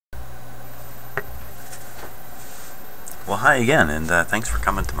Well, hi again, and thanks for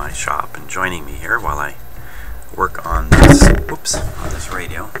coming to my shop and joining me here while I work on this. Oops, on this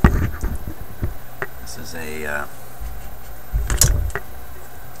radio. This is a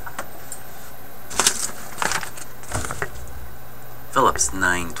Philips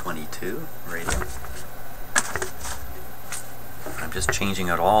 922 radio. I'm just changing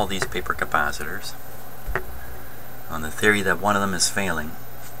out all these paper capacitors on the theory that one of them is failing.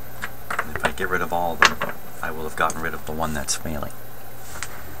 And if I get rid of all of them, I will have gotten rid of the one that's failing.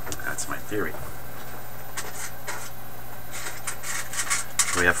 That's my theory.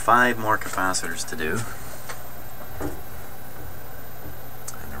 We have 5 more capacitors to do. And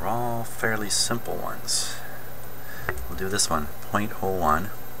they're all fairly simple ones. We'll do this one, 0.01.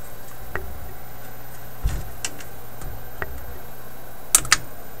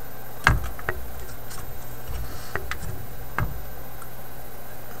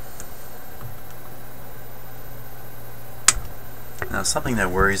 Now, something that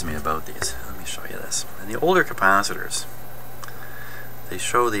worries me about these, let me show you this. In the older capacitors, they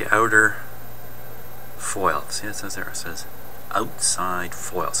show the outer foil. See, it says there, it says outside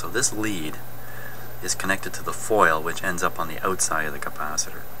foil. So this lead is connected to the foil, which ends up on the outside of the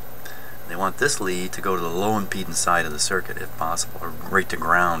capacitor. They want this lead to go to the low impedance side of the circuit, if possible, or right to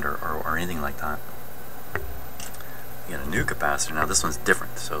ground, or anything like that. You get a new capacitor. Now this one's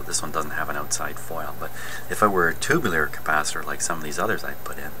different, so this one doesn't have an outside foil. But if I were a tubular capacitor like some of these others I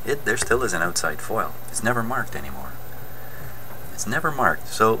put in, there still is an outside foil. It's never marked anymore. It's never marked.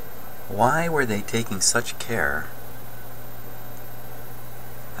 So why were they taking such care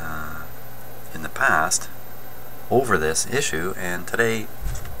in the past over this issue, and today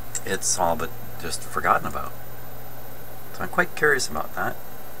it's all but just forgotten about? So I'm quite curious about that.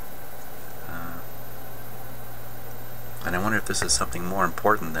 And I wonder if this is something more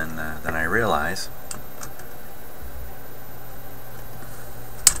important than I realize.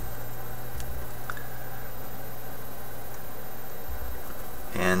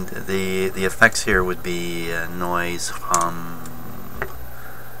 And the effects here would be noise, hum,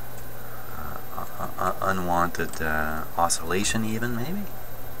 unwanted oscillation, even maybe.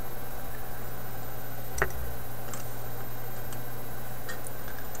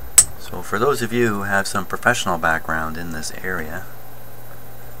 So for those of you who have some professional background in this area,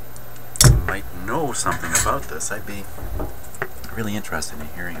 you might know something about this. I'd be really interested in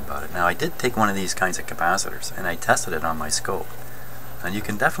hearing about it. Now, I did take one of these kinds of capacitors and I tested it on my scope, and you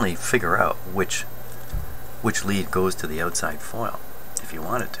can definitely figure out which lead goes to the outside foil if you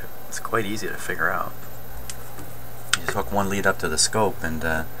wanted to. It's quite easy to figure out. You just hook one lead up to the scope and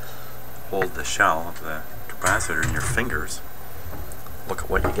hold the shell of the capacitor in your fingers. Look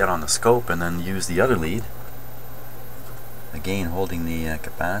at what you get on the scope, and then use the other lead, again holding the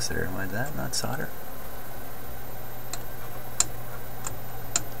capacitor. Why is that not solder?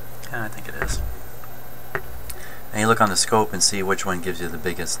 Yeah, I think it is. And you look on the scope and see which one gives you the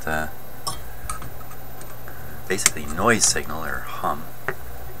biggest basically noise signal, or hum,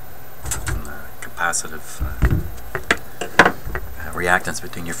 and the capacitive reactance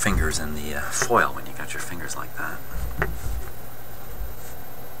between your fingers and the foil when you got your fingers like that.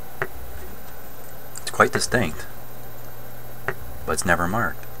 Quite distinct, but it's never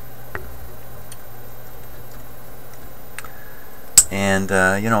marked. And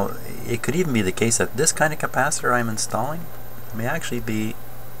you know, it could even be the case that this kind of capacitor I'm installing may actually be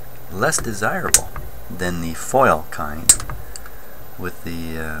less desirable than the foil kind with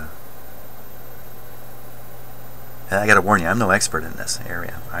the I gotta warn you, I'm no expert in this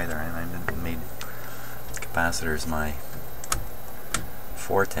area either. I made capacitors my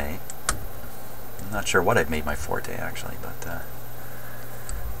forte. I'm not sure what I've made my forte actually, but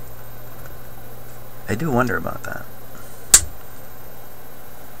I do wonder about that.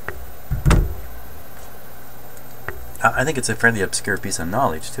 I think it's a fairly obscure piece of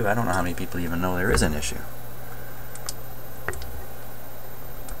knowledge too. I don't know how many people even know there is an issue.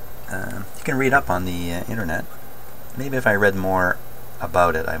 You can read up on the internet. Maybe if I read more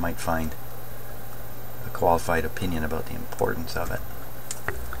about it, I might find a qualified opinion about the importance of it,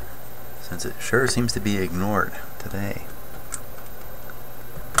 since it sure seems to be ignored today.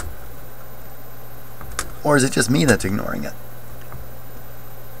 Or is it just me that's ignoring it?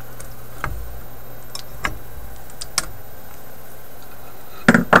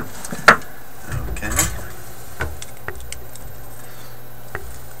 Okay.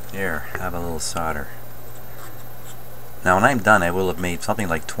 Here, have a little solder. Now when I'm done, I will have made something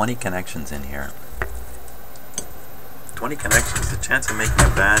like 20 connections in here. 20 connections, the chance of making a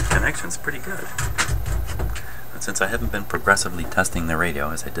bad connection is pretty good. But since I haven't been progressively testing the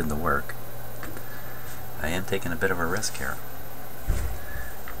radio as I did the work, I am taking a bit of a risk here.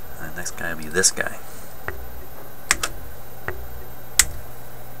 The next guy will be this guy.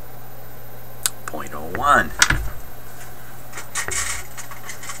 0.01.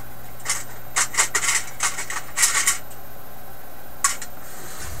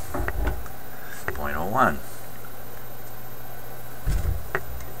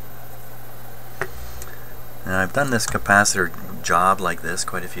 Now I've done this capacitor job like this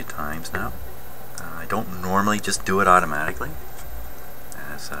quite a few times now. I don't normally just do it automatically,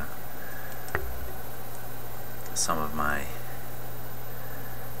 as some of my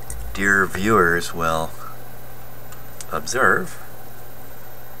dear viewers will observe.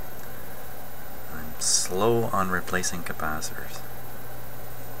 I'm slow on replacing capacitors.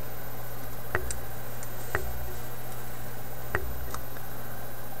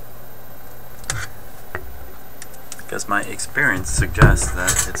 Because my experience suggests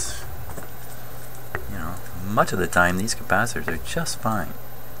that it's, you know, much of the time these capacitors are just fine.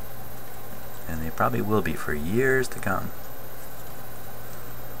 And they probably will be for years to come.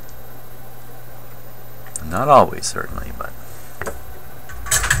 Not always, certainly, but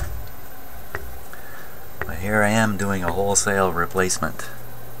here I am doing a wholesale replacement.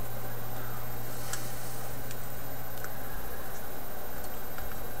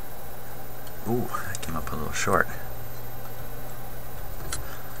 Ooh, that came up a little short.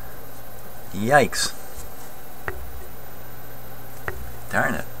 Yikes.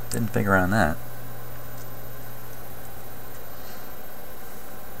 Darn it, didn't figure on that.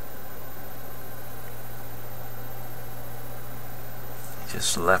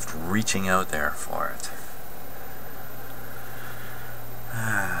 Just left reaching out there for it.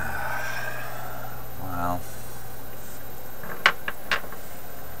 Wow.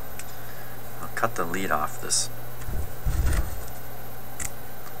 I'll cut the lead off this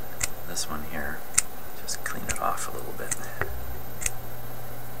one here. Just clean it off a little bit.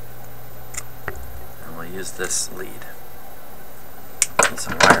 And we'll use this lead. Piece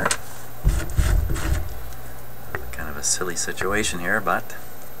of wire. Kind of a silly situation here, but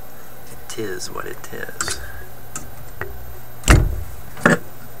it is what it is.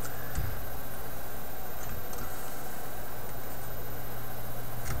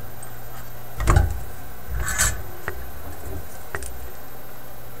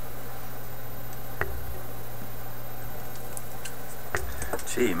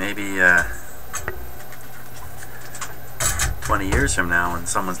 Gee, maybe 20 years from now, when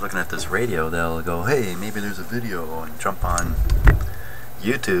someone's looking at this radio, they'll go, hey, maybe there's a video, and jump on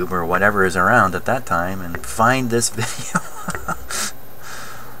YouTube or whatever is around at that time and find this video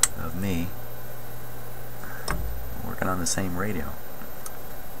of me working on the same radio.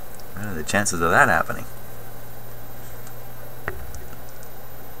 What are the chances of that happening?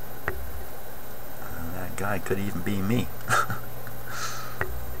 That guy could even be me.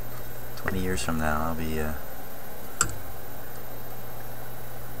 20 years from now, I'll be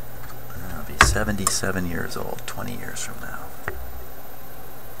 77 years old, 20 years from now.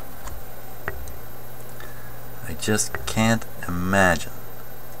 I just can't imagine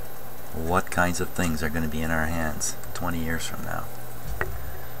what kinds of things are going to be in our hands 20 years from now,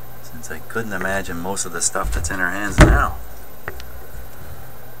 since I couldn't imagine most of the stuff that's in our hands now.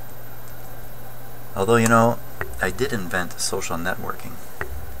 Although, you know, I did invent social networking,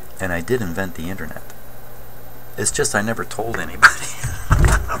 and I did invent the internet. It's just I never told anybody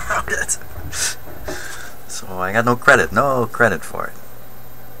about it. So I got no credit for it.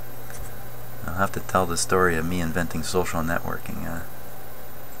 I'll have to tell the story of me inventing social networking.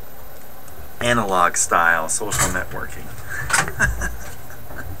 Analog style social networking.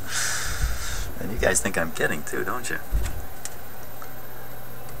 And you guys think I'm kidding too, don't you?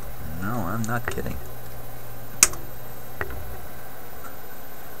 No, I'm not kidding.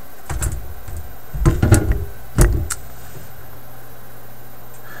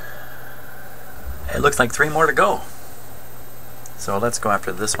 It looks like 3 more to go. So let's go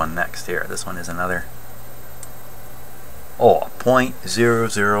after this one next here. This one is another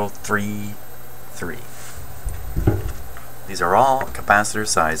 0.0033. These are all capacitor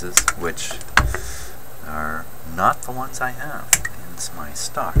sizes, which are not the ones I have in my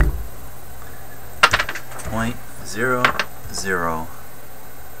stock.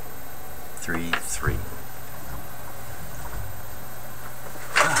 0.0033.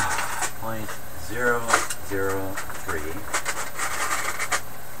 0.003.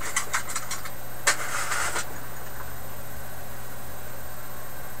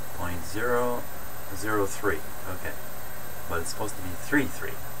 0.003. Okay, but it's supposed to be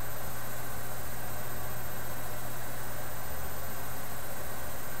 33.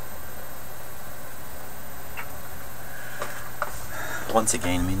 Once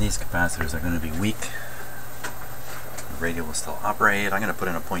again, I mean, these capacitors are going to be weak. The radio will still operate. I'm going to put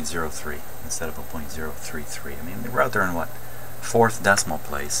in a 0.03 instead of a 0.033. I mean, we're out there in what? 4th decimal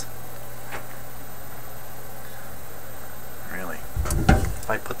place. Really. If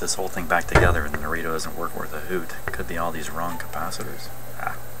I put this whole thing back together and then the radio doesn't work worth a hoot, it could be all these wrong capacitors.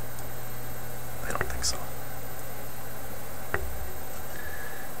 I don't think so.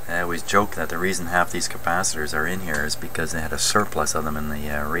 I always joke that the reason half these capacitors are in here is because they had a surplus of them in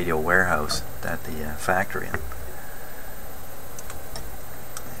the radio warehouse at the factory, and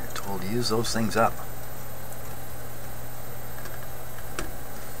they're told to use those things up.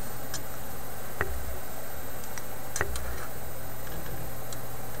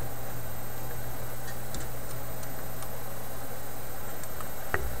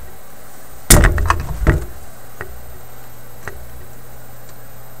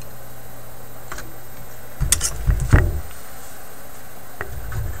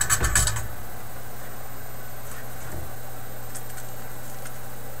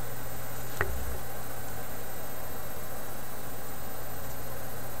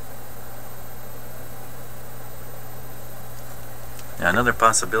 Now, another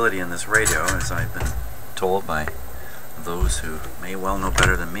possibility in this radio, as I've been told by those who may well know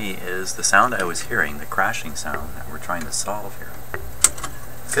better than me, is the sound I was hearing, the crashing sound that we're trying to solve here,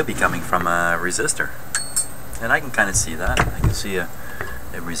 could be coming from a resistor. And I can kind of see that. I can see a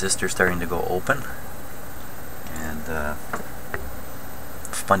resistor starting to go open, and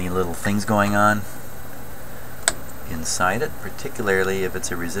funny little things going on inside it, particularly if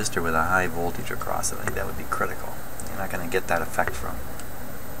it's a resistor with a high voltage across it. I think that would be critical. You're not going to get that effect from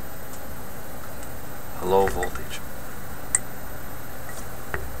a low voltage.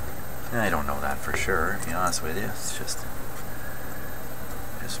 I don't know that for sure, to be honest with you. It's just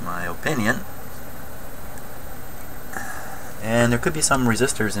my opinion. And there could be some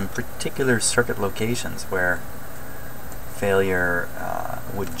resistors in particular circuit locations where failure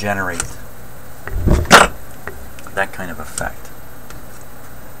would generate that kind of effect.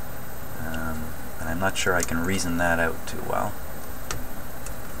 And I'm not sure I can reason that out too well.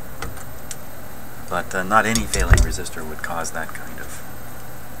 But not any failing resistor would cause that kind of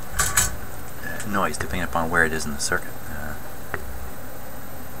noise, depending upon where it is in the circuit.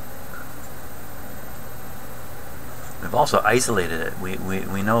 We've also isolated it.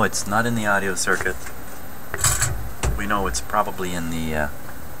 We know it's not in the audio circuit. We know it's probably in the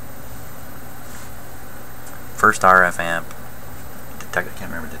first RF amp. I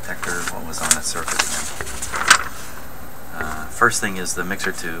can't remember detector, what was on that circuit again. First thing is the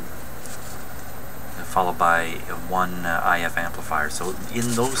mixer tube, followed by one IF amplifier. So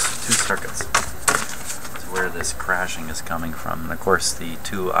in those two circuits is where this crashing is coming from. And of course the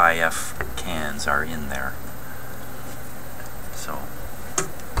two IF cans are in there. So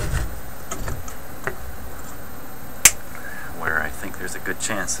where I think there's a good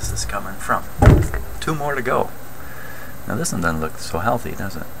chance this is coming from. 2 more to go. Now this one doesn't look so healthy,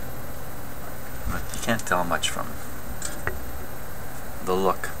 does it? But you can't tell much from the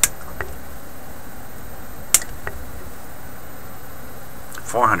look.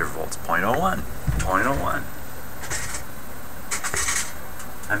 400 volts, 0.01, 0.01.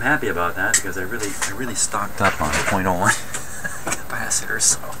 I'm happy about that because I really stocked up on 0.01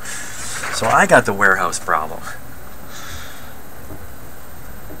 capacitors. So I got the warehouse problem.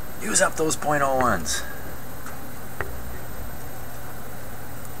 Use up those 0.01s.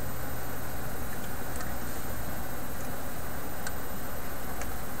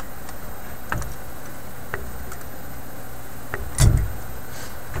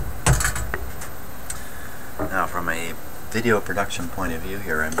 Now, from a video production point of view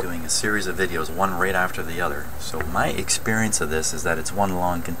here, I'm doing a series of videos, one right after the other. So my experience of this is that it's one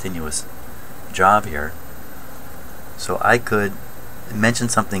long continuous job here. So I could mention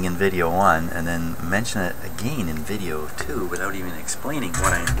something in video 1 and then mention it again in video 2 without even explaining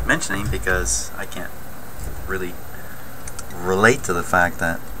what I'm mentioning, because I can't really relate to the fact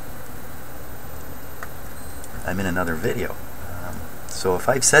that I'm in another video. So if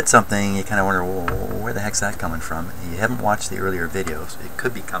I've said something, you kind of wonder, well, where the heck's that coming from? You haven't watched the earlier videos. It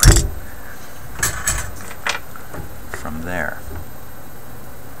could be coming from there.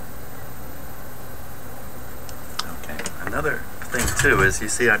 Okay, another thing too is, you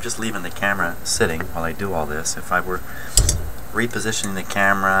see, I'm just leaving the camera sitting while I do all this. If I were repositioning the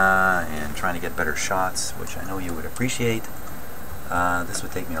camera and trying to get better shots, which I know you would appreciate, this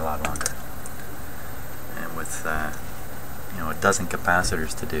would take me a lot longer. And with a dozen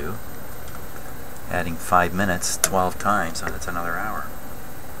capacitors to do, adding 5 minutes 12 times, so that's another hour.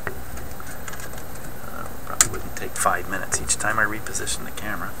 Probably wouldn't take 5 minutes each time I reposition the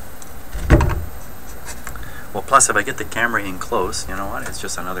camera. Well, plus if I get the camera in close, you know what? It's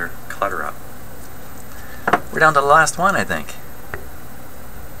just another clutter up. We're down to the last one, I think.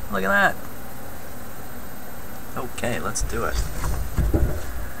 Look at that. Okay, let's do it.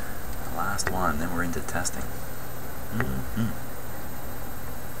 The last one, then we're into testing.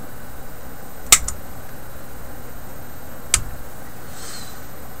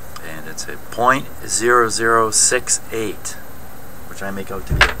 And it's a 0.0068, which I make out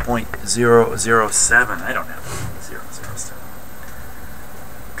to be a 0.007. I don't have 0.007.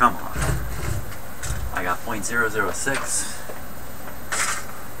 Come on. I got 0.006.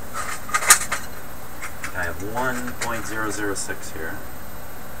 I have 1.006 here.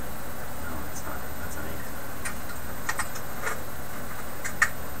 No, it's not. That's an 8.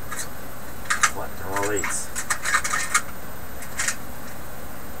 What? They're all 8s.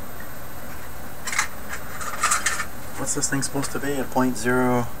 What's this thing supposed to be? A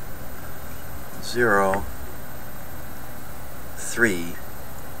 0.003.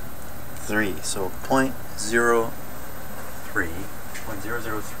 3. So 0.03.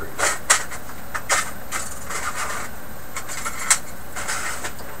 0.003.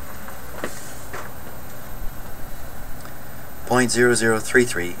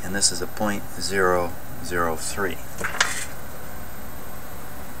 0.0033, and this is a 0.003.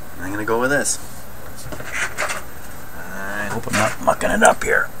 I'm going to go with this. I hope I'm not mucking it up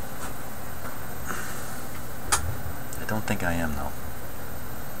here. I don't think I am, though.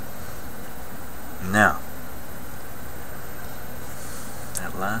 Now,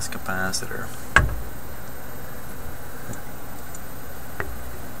 that last capacitor.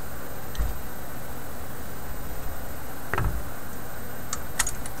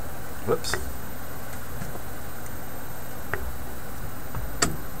 Whoops.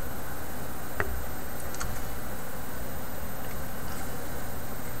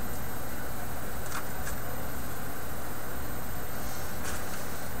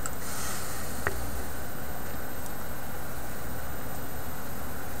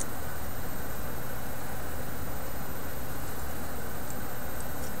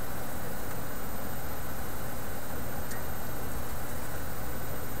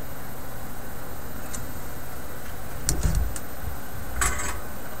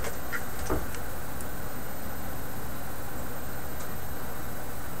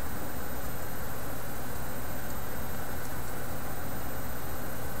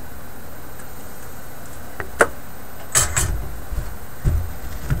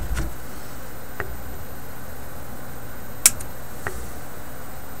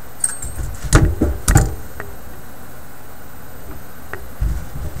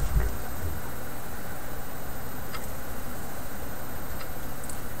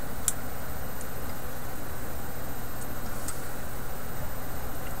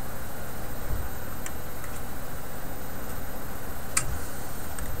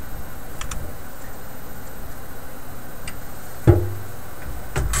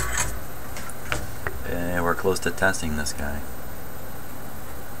 We're close to testing this guy.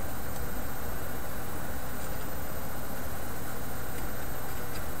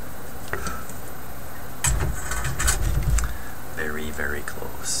 Very, very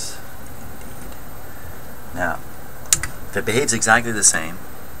close indeed. Now, if it behaves exactly the same,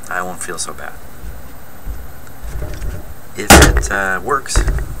 I won't feel so bad. If it works,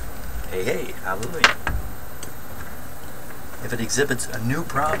 hey, hallelujah. If it exhibits a new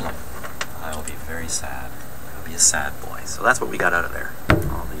problem, I will be very sad. I'll be a sad boy. So that's what we got out of there.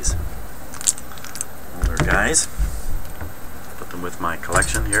 All these older guys. Put them with my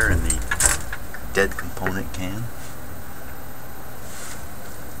collection here in the dead component can.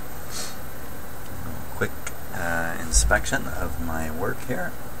 Quick inspection of my work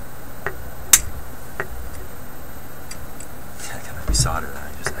here. I gotta resolder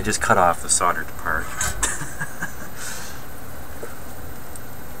that. I just cut off the soldered part.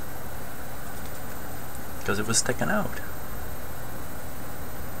 Because it was sticking out.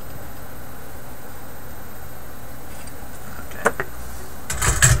 Okay.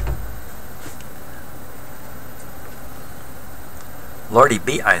 Lordy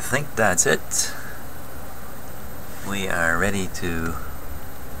B, I think that's it. We are ready to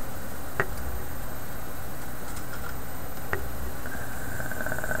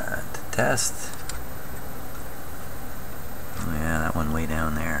test. Oh yeah, that one way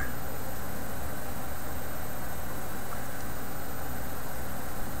down there.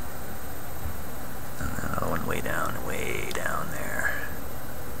 Way down there.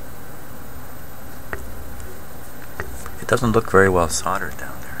 It doesn't look very well soldered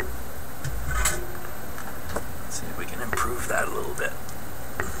down there. Let's see if improve that a little bit.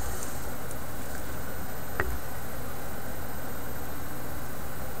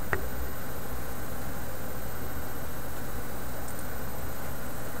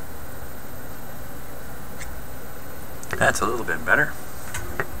 That's a little bit better.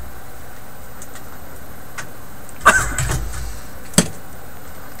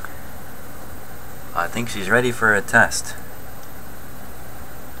 I think she's ready for a test.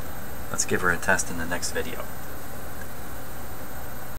 Let's give her a test in the next video.